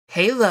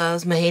Hey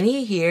loves,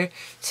 Mohania here.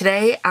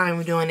 Today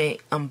I'm doing an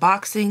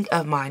unboxing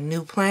of my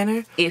new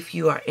planner. If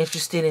you are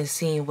interested in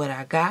seeing what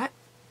I got,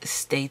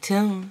 stay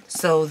tuned.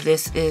 So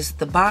this is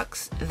the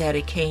box that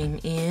it came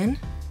in.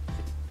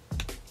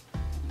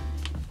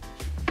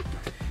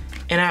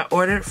 And I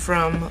ordered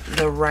from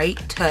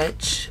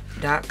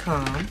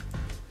therightouch.com.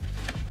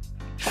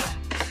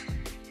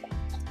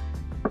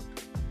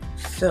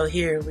 So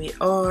here we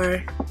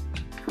are.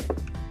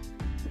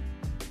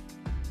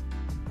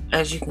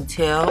 As you can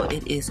tell,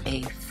 it is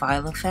a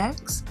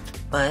Filofax,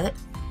 but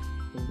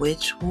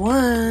which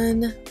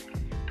one?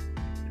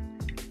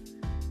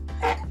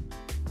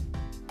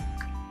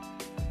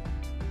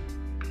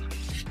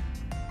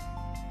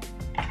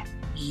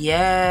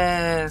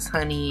 Yes,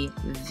 honey,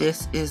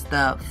 this is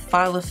the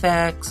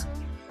Filofax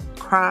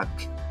Croc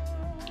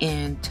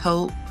in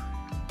taupe.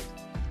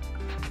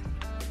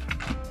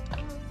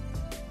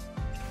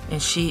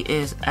 And she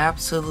is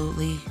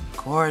absolutely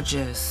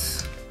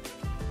gorgeous.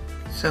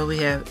 So we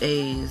have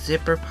a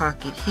zipper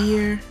pocket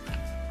here.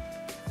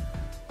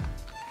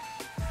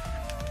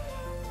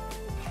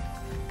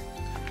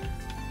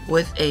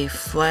 With a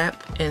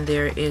flap, and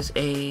there is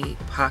a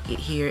pocket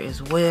here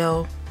as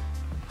well.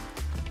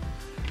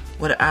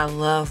 What I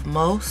love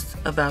most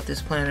about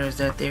this planner is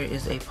that there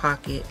is a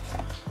pocket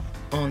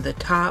on the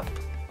top.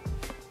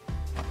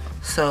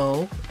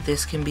 So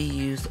this can be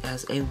used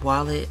as a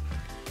wallet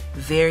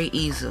very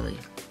easily.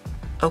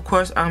 Of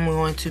course, I'm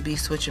going to be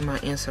switching my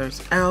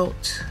inserts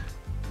out.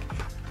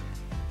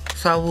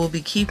 So I will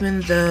be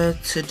keeping the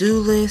to-do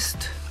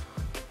list.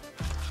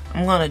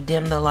 I'm going to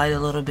dim the light a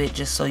little bit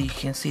just so you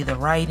can see the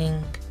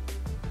writing.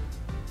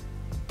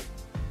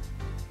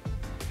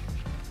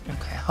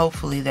 Okay,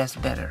 hopefully that's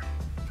better.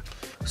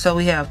 So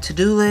we have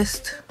to-do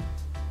list,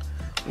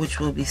 which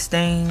will be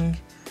staying,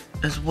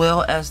 as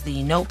well as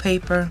the note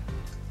paper,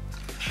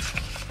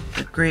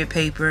 the grid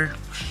paper,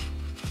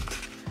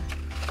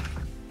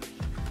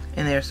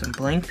 and there's some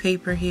blank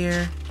paper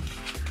here.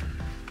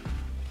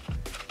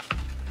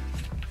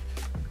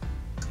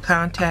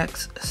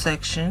 Contacts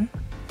section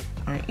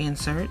or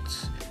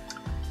inserts,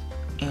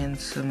 and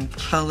some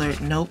colored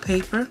note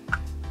paper.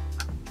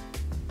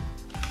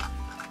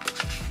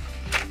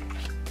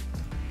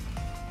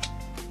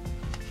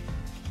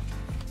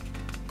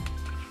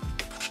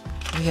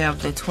 We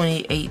have the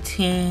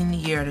 2018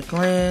 year at a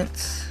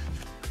glance,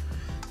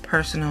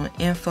 personal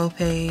info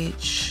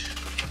page,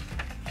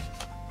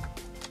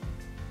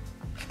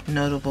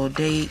 notable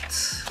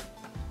dates.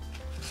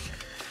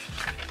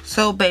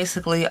 So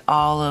basically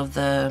all of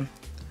the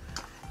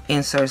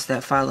inserts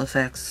that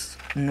Filofax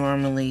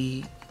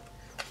normally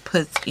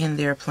puts in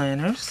their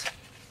planners.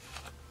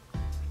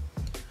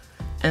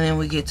 And then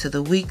we get to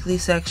the weekly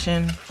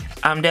section.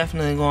 I'm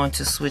definitely going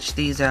to switch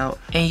these out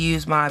and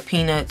use my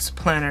Peanuts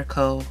Planner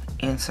Co.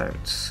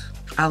 inserts.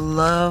 I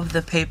love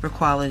the paper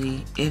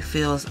quality. It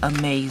feels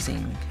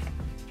amazing.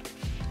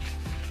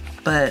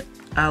 But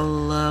I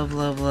love,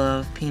 love,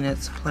 love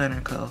Peanuts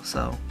Planner Co.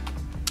 So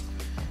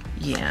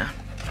yeah.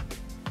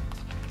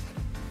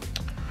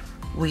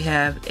 We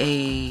have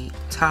a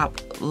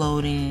top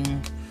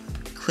loading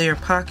clear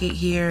pocket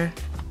here,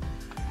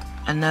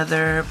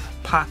 another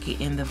pocket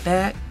in the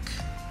back,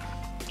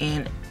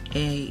 and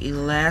a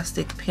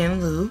elastic pin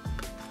loop,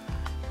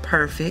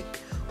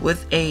 perfect,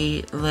 with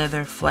a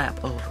leather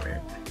flap over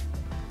it.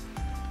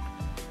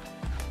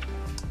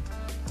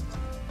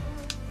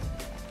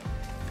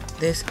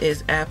 This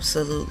is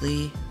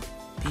absolutely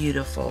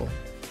beautiful.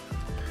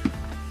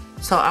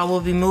 So I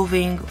will be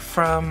moving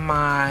from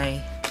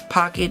my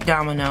pocket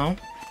domino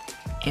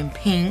in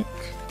pink.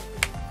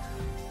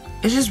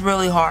 It's just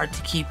really hard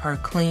to keep her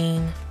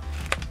clean.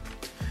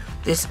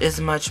 This is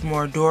much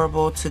more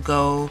durable to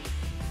go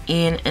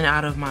in and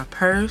out of my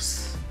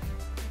purse.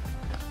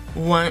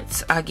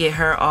 Once I get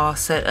her all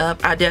set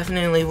up, I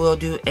definitely will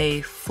do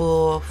a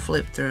full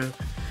flip through.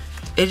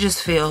 It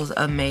just feels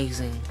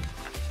amazing.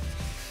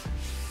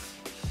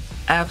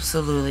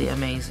 Absolutely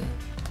amazing.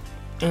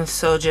 And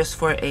so just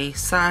for a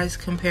size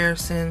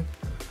comparison,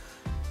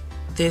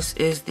 this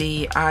is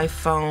the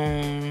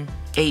iPhone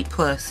 8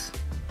 Plus.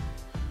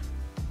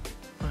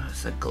 Oh,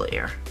 it's a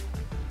glare.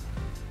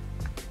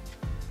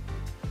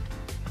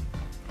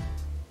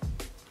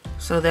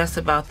 So that's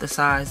about the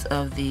size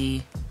of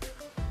the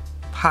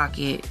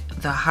pocket,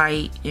 the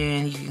height,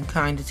 and you can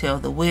kind of tell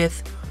the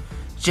width,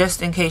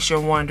 just in case you're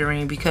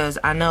wondering, because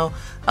I know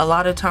a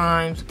lot of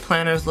times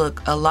planners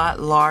look a lot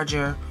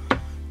larger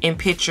in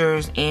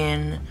pictures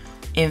and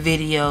in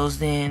videos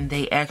than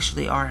they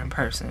actually are in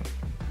person.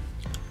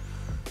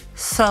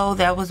 So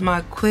that was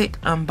my quick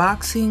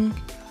unboxing.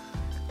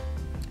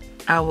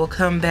 I will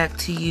come back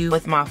to you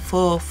with my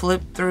full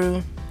flip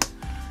through.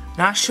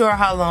 Not sure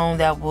how long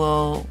that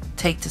will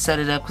take to set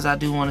it up, because I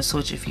do want to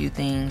switch a few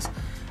things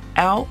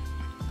out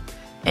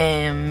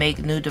and make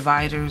new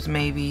dividers,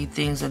 maybe,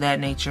 things of that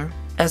nature.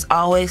 As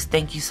always,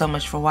 thank you so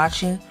much for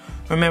watching.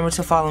 Remember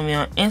to follow me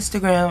on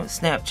Instagram,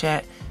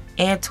 Snapchat,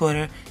 and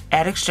Twitter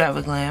at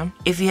EXTRAVAGLAM.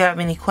 If you have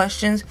any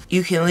questions,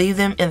 you can leave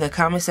them in the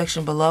comment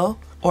section below.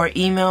 or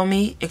email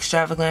me,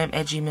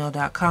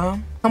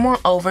 extravaglam@gmail.com. Come on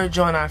over,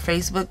 join our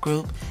Facebook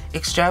group,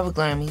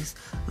 Extravaglammies.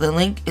 The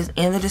link is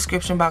in the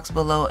description box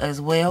below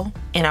as well,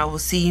 and I will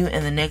see you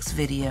in the next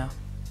video.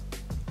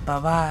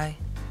 Bye-bye.